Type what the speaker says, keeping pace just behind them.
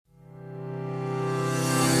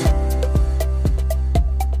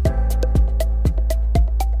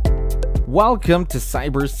Welcome to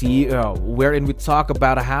Cyber CEO, wherein we talk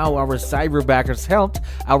about how our cyberbackers helped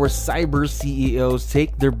our cyber CEOs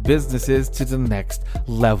take their businesses to the next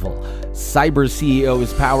level. Cyber CEO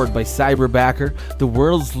is powered by Cyberbacker, the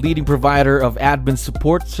world's leading provider of admin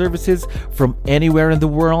support services from anywhere in the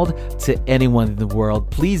world to anyone in the world.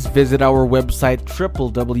 Please visit our website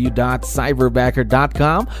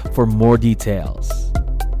www.cyberbacker.com for more details.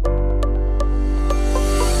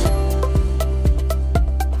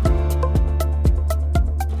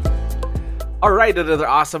 All right, another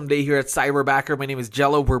awesome day here at Cyberbacker. My name is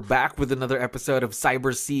Jello. We're back with another episode of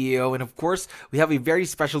Cyber CEO. And of course, we have a very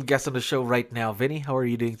special guest on the show right now. Vinny, how are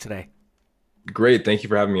you doing today? Great. Thank you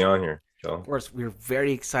for having me on here, Jello. Of course, we're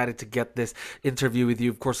very excited to get this interview with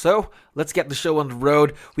you, of course. So let's get the show on the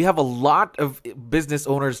road. We have a lot of business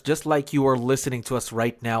owners just like you are listening to us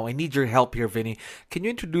right now. I need your help here, Vinny. Can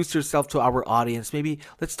you introduce yourself to our audience? Maybe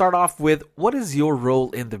let's start off with, what is your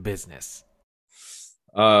role in the business?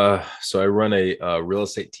 So I run a real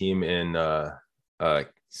estate team in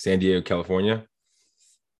San Diego, California,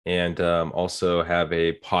 and also have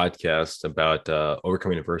a podcast about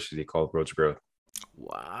overcoming adversity called Roads to Growth.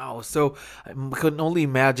 Wow. So I can only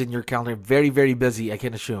imagine your calendar. Very, very busy, I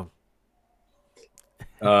can assume.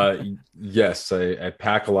 Yes, I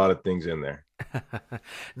pack a lot of things in there.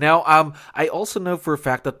 Now, I also know for a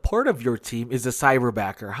fact that part of your team is a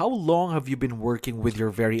cyberbacker. How long have you been working with your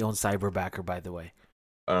very own cyberbacker, by the way?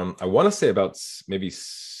 I want to say about maybe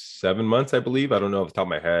 7 months, I believe. I don't know off the top of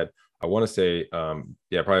my head. I want to say, probably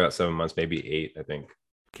about 7 months, maybe 8, I think.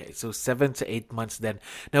 Okay, so 7 to 8 months then.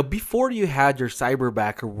 Now, before you had your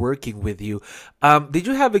cyberbacker working with you, did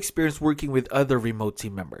you have experience working with other remote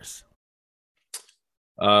team members?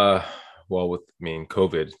 Well,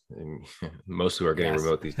 COVID, most who are getting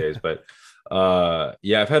remote these days, but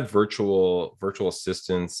I've had virtual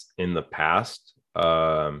assistants in the past,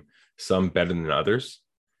 some better than others.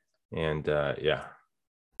 And All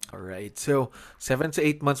right. So 7 to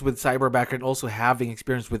 8 months with Cyberbacker and also having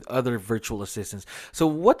experience with other virtual assistants. So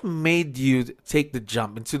what made you take the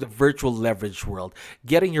jump into the virtual leverage world,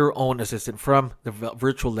 getting your own assistant from the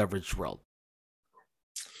virtual leverage world?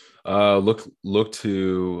 Look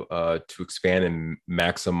to expand and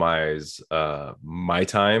maximize my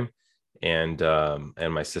time and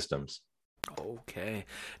my systems. Okay.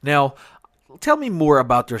 Now, tell me more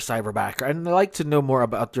about your cyberbacker. I'd like to know more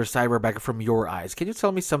about your cyberbacker from your eyes. Can you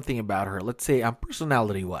tell me something about her? Let's say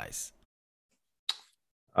personality-wise.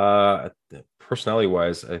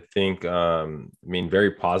 Personality-wise, I think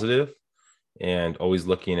very positive and always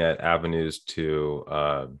looking at avenues to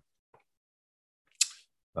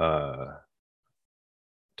offer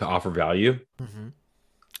value. Mm-hmm.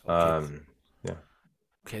 Okay.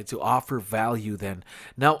 Okay, to offer value then.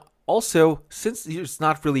 Now, also, since it's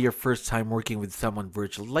not really your first time working with someone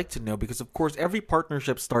virtual, I'd like to know, because of course every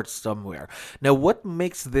partnership starts somewhere. Now, what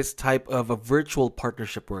makes this type of a virtual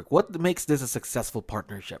partnership work? What makes this a successful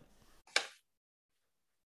partnership?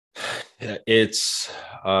 It's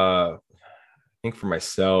I think for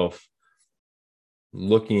myself,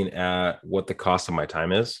 looking at what the cost of my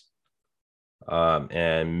time is,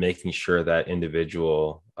 and making sure that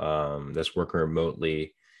individual that's working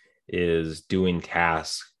remotely is doing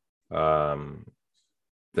tasks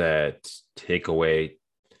that take away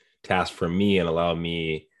tasks from me and allow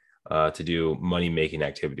me to do money making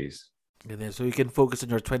activities. And then, so you can focus on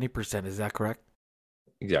your 20%, is that correct?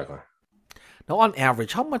 Exactly. Now, on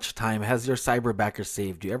average, how much time has your cyberbacker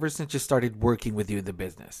saved you ever since you started working with you in the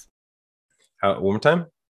business? One more time?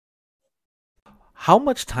 How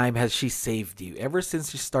much time has she saved you ever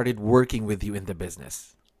since she started working with you in the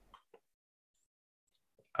business?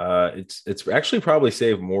 It's actually probably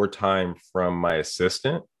saved more time from my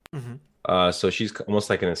assistant. Mm-hmm. So she's almost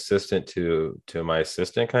like an assistant to my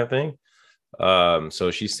assistant kind of thing. So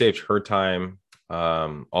she saved her time.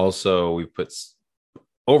 Also, we put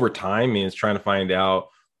over time means trying to find out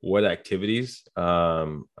what activities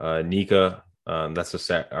Nika, that's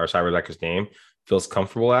our cyberbacker's name, feels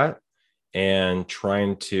comfortable at, and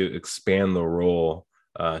trying to expand the role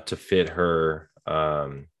to fit her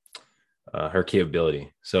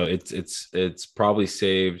capability. So it's probably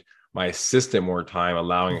saved my assistant more time,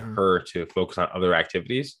 allowing her to focus on other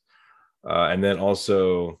activities. And then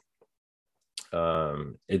also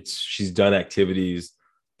she's done activities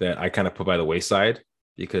that I kind of put by the wayside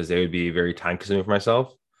because they would be very time consuming for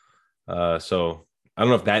myself. So I don't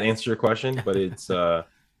know if that answers your question, but it's I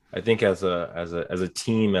think as a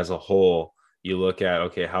team as a whole, you look at,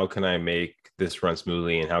 okay, how can I make this run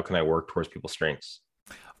smoothly and how can I work towards people's strengths?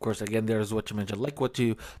 Of course, again, there's what you mentioned, like what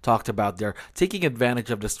you talked about there, taking advantage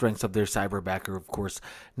of the strengths of their cyberbacker, of course.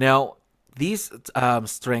 Now, these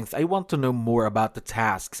strengths, I want to know more about the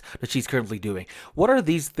tasks that she's currently doing. What are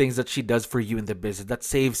these things that she does for you in the business that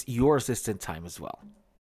saves your assistant time as well?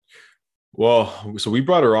 Well, so we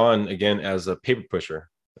brought her on again as a paper pusher.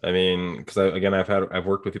 I mean, because again, I've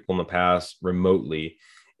worked with people in the past remotely,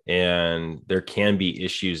 and there can be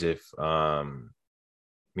issues if I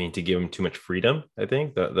mean, to give them too much freedom. I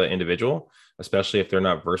think the individual, especially if they're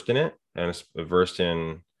not versed in it and versed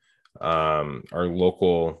in our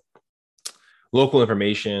local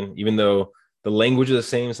information, even though the language is the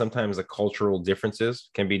same, sometimes the cultural differences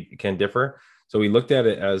can differ. So we looked at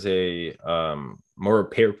it as a more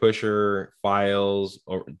paper pusher, files,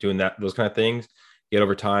 or doing those kind of things. Yet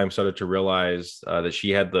over time, started to realize that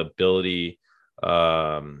she had the ability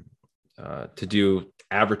um, to do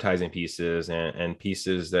advertising pieces and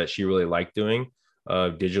pieces that she really liked doing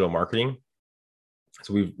digital marketing.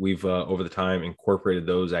 So we've over the time incorporated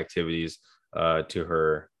those activities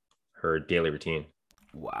to her daily routine.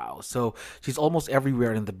 Wow. So she's almost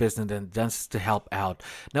everywhere in the business and just to help out.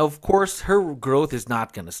 Now, of course, her growth is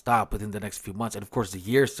not going to stop within the next few months and, of course, the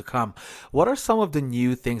years to come. What are some of the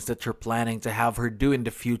new things that you're planning to have her do in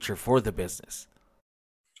the future for the business?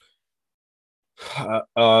 Uh,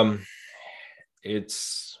 um,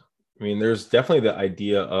 it's, I mean, there's definitely the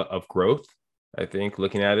idea of growth. I think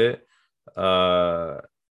looking at it, uh,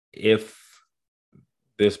 if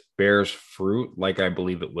this bears fruit, like I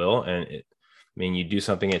believe it will, I mean, you do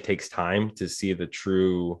something, it takes time to see the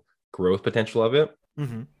true growth potential of it.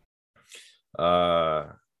 Mm-hmm. Uh,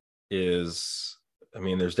 is I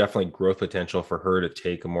mean, there's definitely growth potential for her to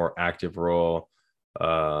take a more active role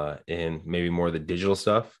in maybe more of the digital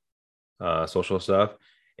stuff, social stuff,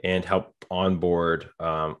 and help onboard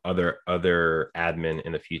other admin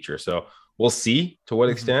in the future. So we'll see to what Mm-hmm.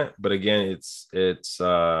 extent, but again, it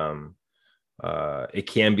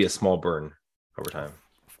can be a small burn over time.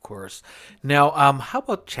 Of course. Now, how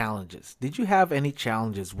about challenges? Did you have any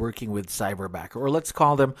challenges working with Cyberbacker, or let's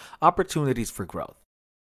call them opportunities for growth?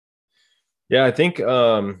 Yeah, I think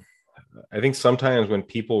sometimes when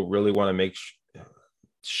people really want to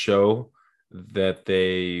show that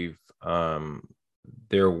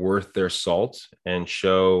they're worth their salt and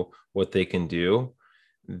show what they can do,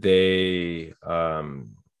 they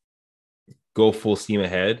go full steam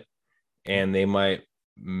ahead, and they might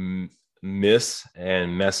miss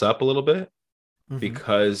and mess up a little bit Mm-hmm.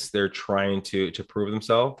 because they're trying to prove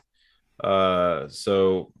themselves.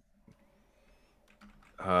 So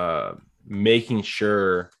uh, making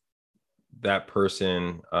sure that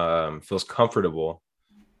person feels comfortable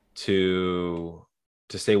to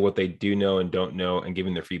say what they do know and don't know and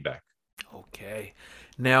giving their feedback. Okay.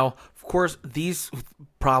 Now, of course, these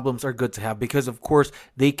problems are good to have because, of course,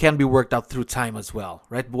 they can be worked out through time as well,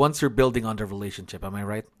 right? Once you're building on the relationship, am I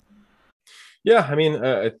right? Yeah, I mean,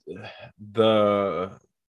 the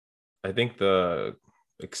I think the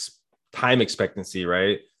ex- time expectancy,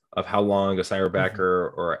 right, of how long a Mm-hmm.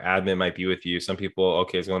 cyberbacker or admin might be with you. Some people,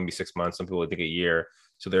 okay, it's going to be 6 months. Some people think a year.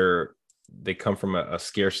 So they come from a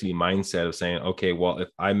scarcity mindset of saying, okay, well, if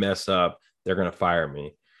I mess up, they're going to fire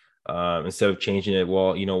me. Instead of changing it,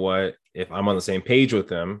 well, you know what? If I'm on the same page with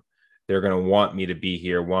them, they're going to want me to be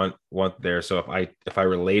here, want there. So if I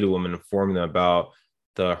relate to them and inform them about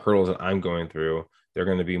the hurdles that I'm going through, they're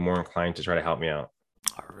going to be more inclined to try to help me out.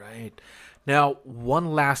 All right. Now, one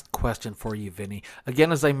last question for you, Vinny.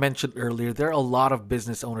 Again, as I mentioned earlier, there are a lot of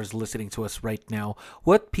business owners listening to us right now.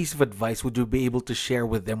 What piece of advice would you be able to share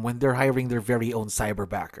with them when they're hiring their very own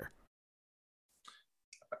cyberbacker?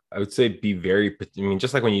 I would say be very, I mean,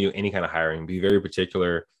 just like when you do any kind of hiring, be very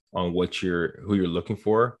particular on who you're looking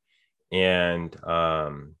for, and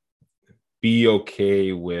be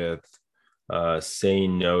okay with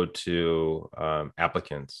saying no to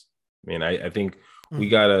applicants. I mean, I think we Mm-hmm.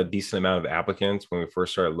 got a decent amount of applicants when we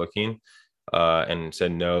first started looking, and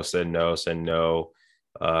said no, said no, said no,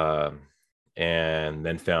 uh, and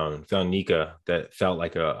then found Nika that felt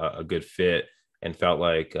like a good fit and felt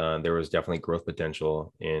like there was definitely growth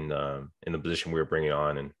potential in the position we were bringing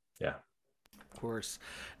on, and yeah. Of course.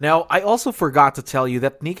 Now, I also forgot to tell you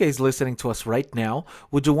that Nika is listening to us right now.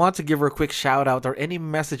 Would you want to give her a quick shout out or any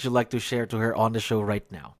message you'd like to share to her on the show right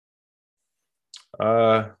now?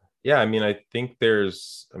 Uh, yeah, I mean, I think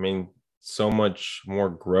I mean, so much more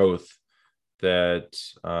growth that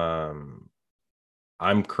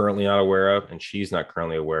I'm currently not aware of, and she's not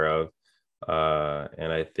currently aware of.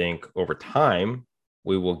 And I think over time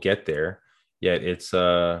we will get there. Yet it's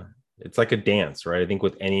like a dance, right? I think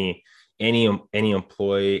with any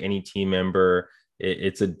employee, any team member,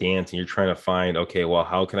 it's a dance, and you're trying to find, okay, well,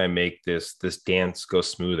 how can I make this dance go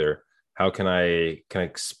smoother? how can I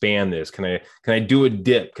expand this? Can I do a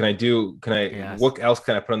dip? Yes. What else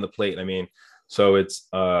can I put on the plate? I mean, so it's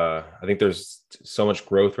I think there's so much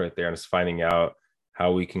growth right there, and it's finding out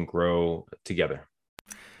how we can grow together.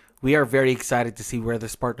 We are very excited to see where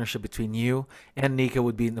this partnership between you and Nika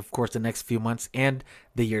would be in, of course, the next few months and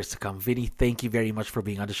the years to come. Vinny, thank you very much for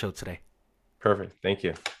being on the show today. Perfect. Thank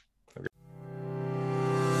you.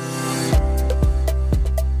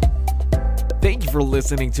 Thank you for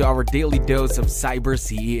listening to our daily dose of Cyber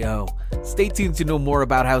CEO. Stay tuned to know more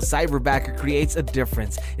about how Cyberbacker creates a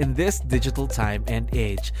difference in this digital time and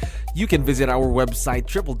age. You can visit our website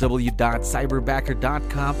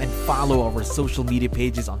www.cyberbacker.com and follow our social media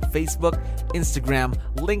pages on Facebook, Instagram,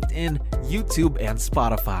 LinkedIn, YouTube, and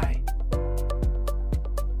Spotify.